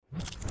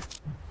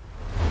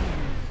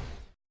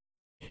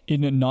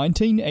In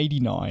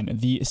 1989,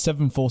 the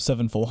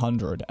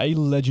 747-400, a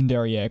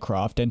legendary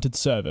aircraft, entered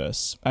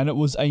service, and it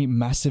was a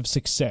massive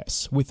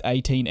success, with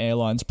 18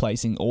 airlines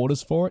placing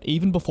orders for it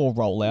even before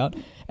rollout,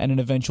 and an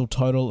eventual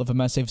total of a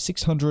massive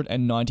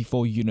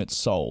 694 units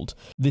sold,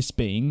 this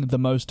being the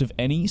most of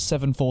any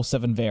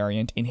 747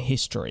 variant in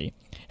history.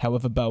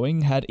 However,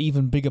 Boeing had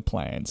even bigger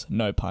plans,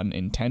 no pun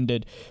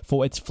intended,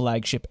 for its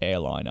flagship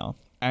airliner.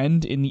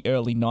 And in the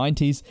early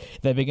 90s,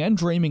 they began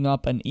dreaming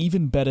up an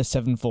even better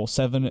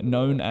 747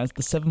 known as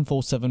the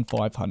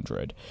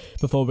 747-500.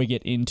 Before we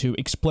get into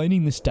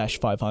explaining this Dash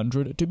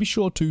 500, do be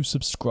sure to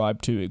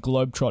subscribe to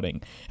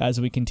GlobeTrotting.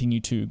 As we continue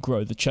to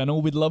grow the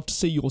channel, we'd love to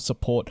see your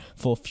support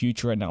for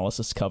future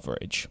analysis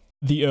coverage.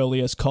 The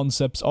earliest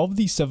concepts of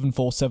the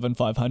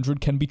 747-500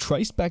 can be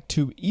traced back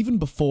to even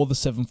before the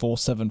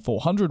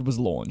 747-400 was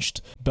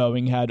launched.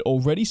 Boeing had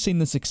already seen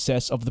the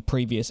success of the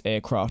previous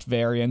aircraft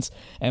variants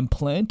and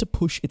planned to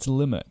push its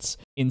limits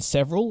in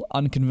several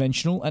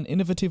unconventional and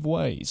innovative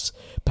ways.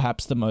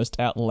 Perhaps the most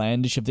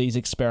outlandish of these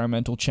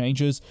experimental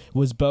changes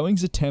was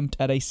Boeing's attempt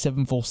at a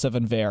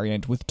 747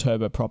 variant with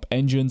turboprop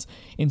engines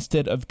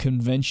instead of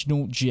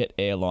conventional jet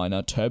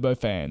airliner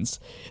turbofans.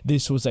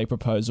 This was a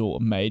proposal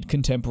made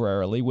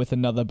contemporarily with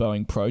another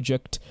Boeing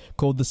project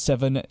called the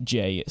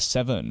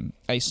 7J7,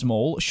 a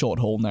small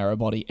short-haul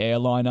narrow-body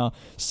airliner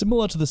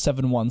similar to the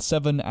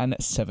 717 and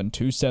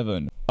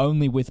 727.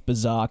 Only with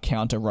bizarre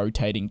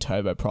counter-rotating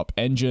turboprop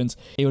engines,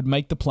 it would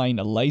make the plane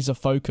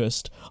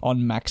laser-focused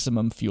on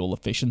maximum fuel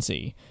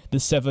efficiency. The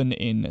 7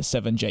 in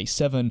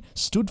 7J7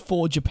 stood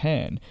for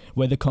Japan,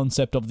 where the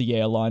concept of the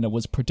airliner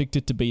was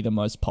predicted to be the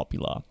most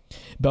popular.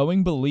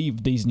 Boeing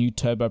believed these new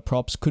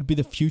turboprops could be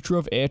the future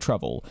of air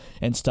travel,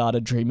 and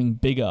started dreaming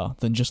bigger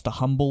than just the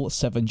humble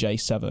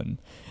 7J7.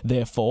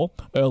 Therefore,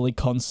 early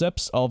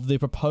concepts of the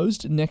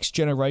proposed next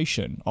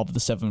generation of the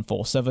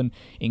 747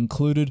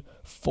 included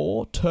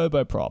 4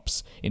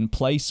 turboprops in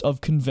place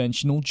of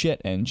conventional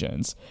jet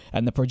engines,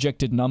 and the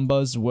projected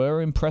numbers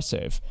were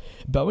impressive.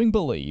 Boeing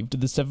believed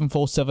the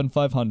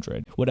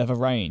 747-500 would have a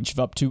range of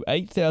up to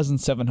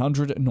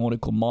 8,700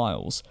 nautical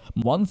miles,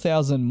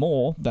 1,000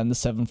 more than the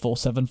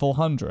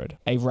 747-400,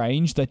 a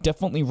range that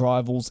definitely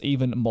rivals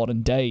even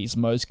modern day's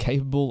most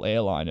capable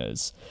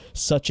airliners.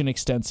 Such an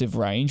extensive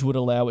range would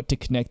allow it to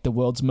connect the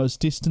world's most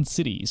distant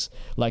cities,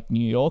 like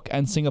New York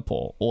and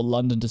Singapore, or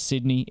London to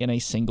Sydney in a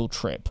single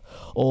trip,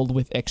 all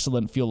with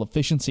excellent fuel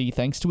efficiency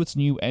thanks to its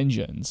new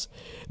engines.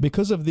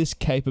 Because of this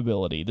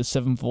capability, the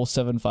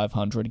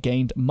 747-500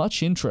 gained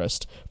much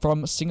interest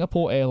from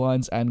Singapore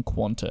Airlines and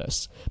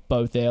Qantas,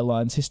 both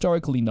airlines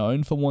historically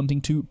known for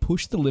wanting to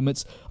push the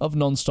limits of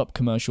non-stop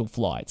commercial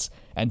flights.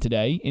 And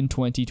today, in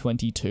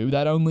 2022,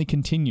 that only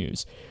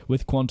continues,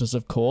 with Qantas,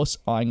 of course,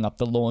 eyeing up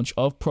the launch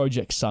of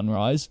Project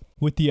Sunrise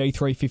with the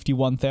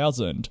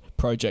A350-1000,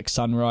 Project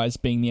Sunrise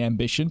being the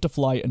ambition to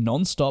fly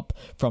non-stop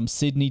from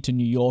Sydney to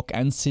New York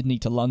and Sydney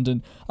to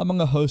London, among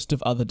a host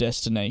of other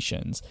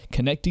destinations,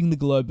 connecting the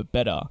globe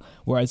better,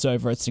 whereas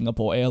over at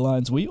Singapore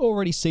Airlines, we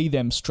already see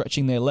them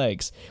stretching their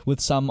legs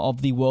with some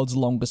of the world's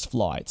longest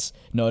flights,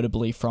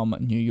 notably from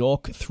New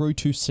York through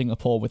to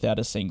Singapore without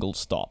a single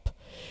stop.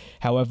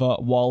 However,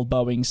 while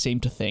Boeing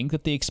seemed to think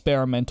that the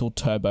experimental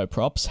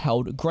turboprops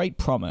held great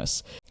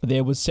promise,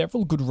 there was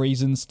several good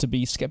reasons to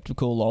be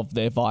skeptical of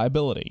their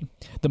viability.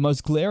 The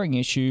most glaring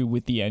issue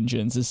with the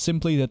engines is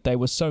simply that they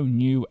were so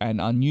new and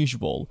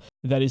unusual.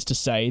 That is to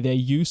say, their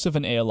use of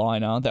an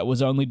airliner that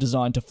was only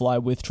designed to fly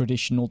with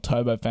traditional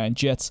turbofan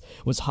jets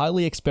was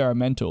highly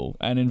experimental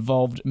and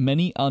involved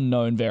many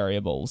unknown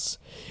variables.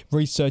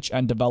 Research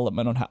and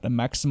development on how to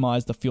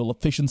maximize the fuel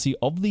efficiency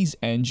of these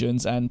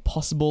engines and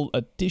possible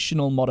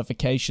additional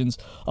modifications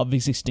of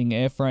existing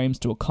airframes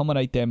to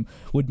accommodate them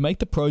would make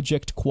the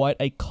project quite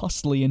a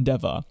costly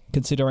endeavor,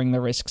 considering the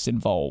risks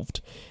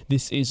involved.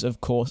 This is, of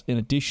course, in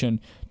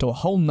addition to a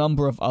whole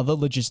number of other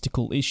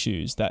logistical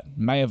issues that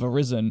may have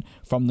arisen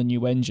from the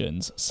new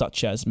engines,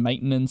 such as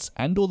maintenance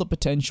and or the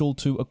potential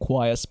to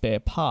acquire spare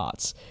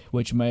parts,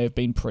 which may have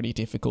been pretty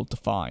difficult to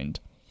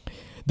find.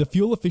 The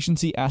fuel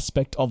efficiency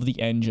aspect of the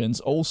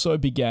engines also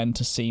began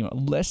to seem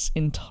less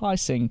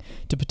enticing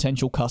to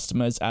potential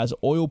customers as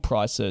oil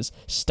prices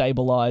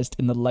stabilized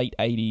in the late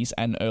 80s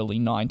and early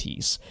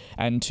 90s.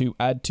 And to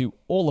add to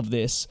all of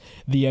this,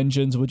 the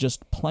engines were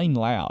just plain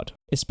loud,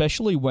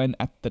 especially when,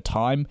 at the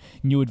time,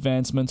 new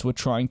advancements were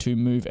trying to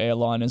move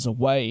airliners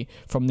away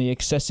from the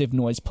excessive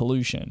noise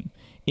pollution.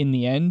 In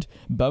the end,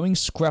 Boeing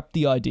scrapped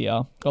the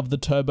idea of the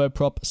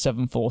turboprop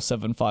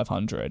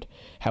 747-500.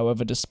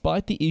 However,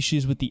 despite the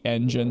issues with the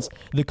engines,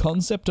 the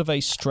concept of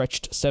a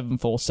stretched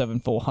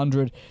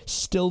 747-400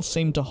 still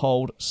seemed to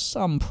hold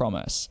some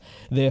promise.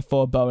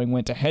 Therefore, Boeing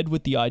went ahead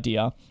with the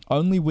idea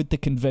only with the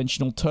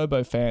conventional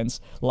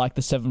turbofans like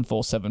the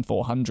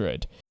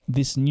 747-400.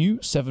 This new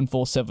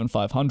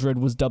 747-500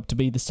 was dubbed to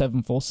be the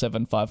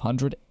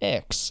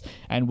 747-500X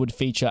and would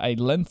feature a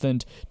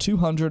lengthened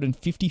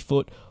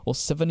 250-foot or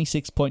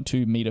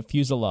 76.2 meter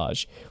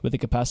fuselage with a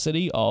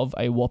capacity of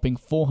a whopping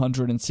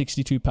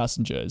 462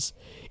 passengers.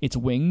 Its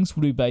wings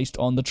would be based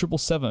on the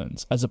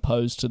 777s as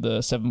opposed to the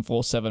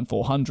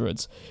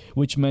 747-400s,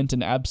 which meant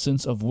an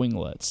absence of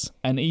winglets,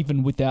 and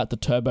even without the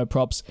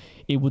turboprops,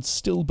 it would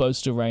still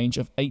boast a range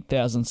of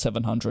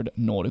 8,700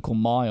 nautical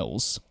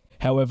miles.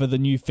 However, the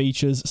new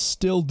features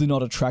still do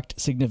not attract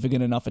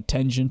significant enough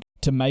attention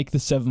to make the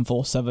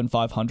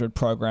 747-500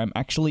 program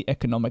actually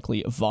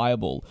economically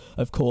viable.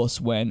 Of course,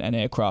 when an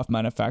aircraft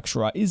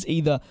manufacturer is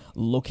either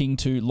looking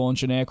to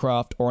launch an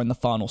aircraft or in the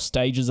final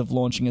stages of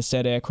launching a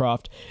said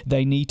aircraft,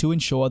 they need to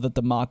ensure that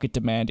the market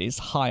demand is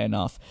high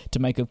enough to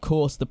make, of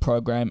course, the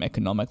program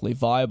economically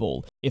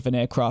viable. If an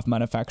aircraft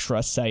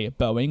manufacturer, say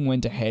Boeing,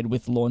 went ahead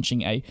with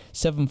launching a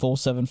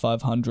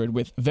 747-500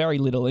 with very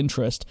little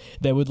interest,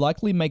 they would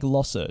likely make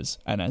losses,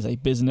 and as a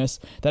business,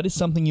 that is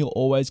something you're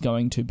always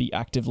going to be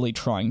actively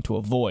trying to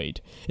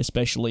avoid,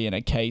 especially in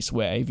a case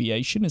where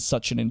aviation is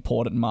such an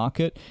important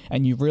market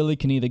and you really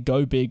can either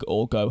go big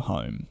or go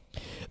home.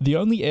 The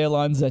only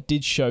airlines that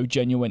did show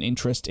genuine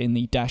interest in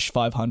the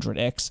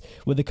 -500X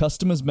were the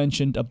customers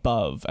mentioned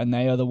above, and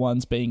they are the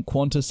ones being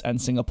Qantas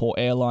and Singapore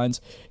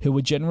Airlines, who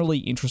were generally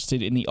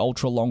interested in the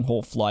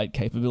ultra-long-haul flight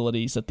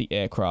capabilities that the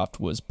aircraft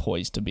was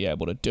poised to be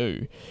able to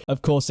do.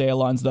 Of course,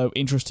 airlines, though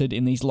interested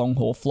in these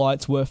long-haul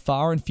flights, were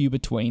far and few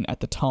between at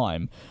the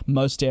time.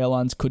 Most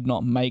airlines could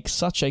not make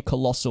such a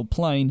colossal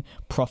plane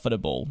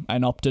profitable,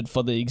 and opted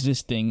for the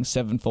existing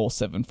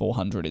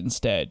 747-400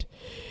 instead.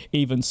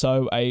 Even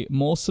so, a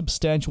more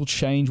substantial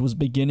change was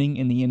beginning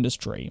in the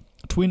industry.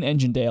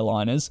 Twin-engined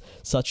airliners,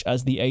 such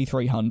as the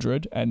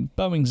A300 and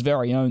Boeing's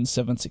very own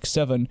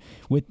 767,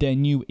 with their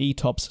new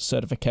ETOPS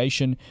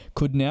certification,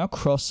 could now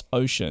cross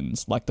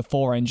oceans like the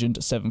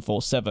four-engined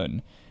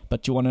 747.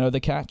 But do you want to know the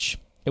catch?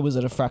 It was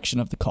at a fraction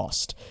of the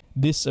cost.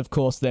 This, of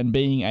course, then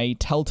being a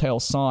telltale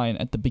sign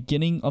at the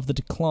beginning of the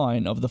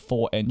decline of the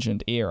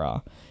four-engined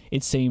era.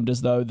 It seemed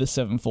as though the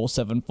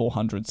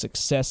 747-400's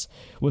success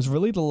was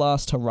really the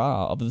last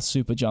hurrah of the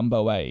super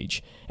jumbo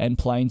age, and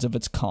planes of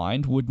its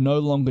kind would no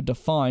longer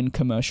define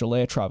commercial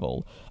air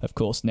travel. Of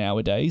course,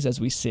 nowadays,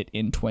 as we sit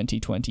in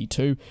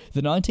 2022,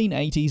 the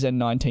 1980s and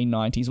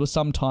 1990s were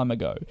some time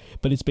ago,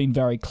 but it's been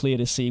very clear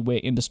to see where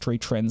industry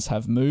trends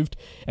have moved,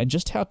 and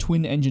just how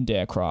twin-engined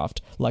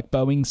aircraft, like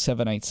Boeing's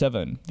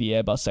 787, the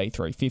Airbus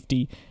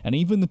A350, and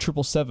even the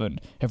 777,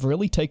 have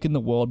really taken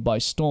the world by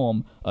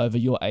storm over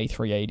your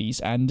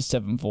A380s and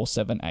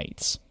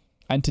 747-8s.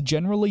 And to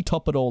generally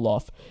top it all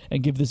off,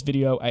 and give this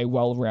video a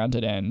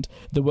well-rounded end,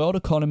 the world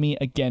economy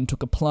again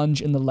took a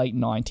plunge in the late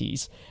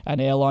 90s,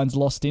 and airlines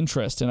lost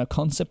interest in a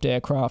concept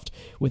aircraft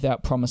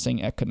without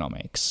promising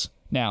economics.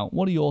 Now,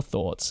 what are your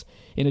thoughts?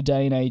 In a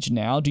day and age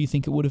now, do you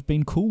think it would have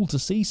been cool to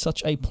see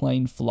such a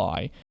plane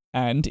fly?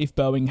 And if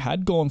Boeing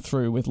had gone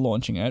through with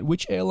launching it,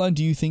 which airline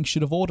do you think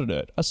should have ordered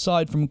it,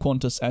 aside from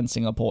Qantas and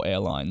Singapore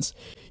Airlines?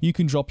 You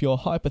can drop your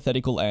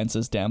hypothetical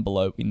answers down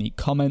below in the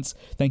comments.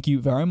 Thank you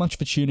very much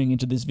for tuning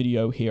into this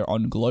video here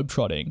on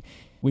GlobeTrotting.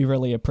 We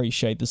really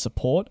appreciate the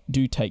support.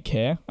 Do take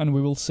care, and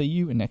we will see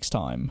you next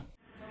time.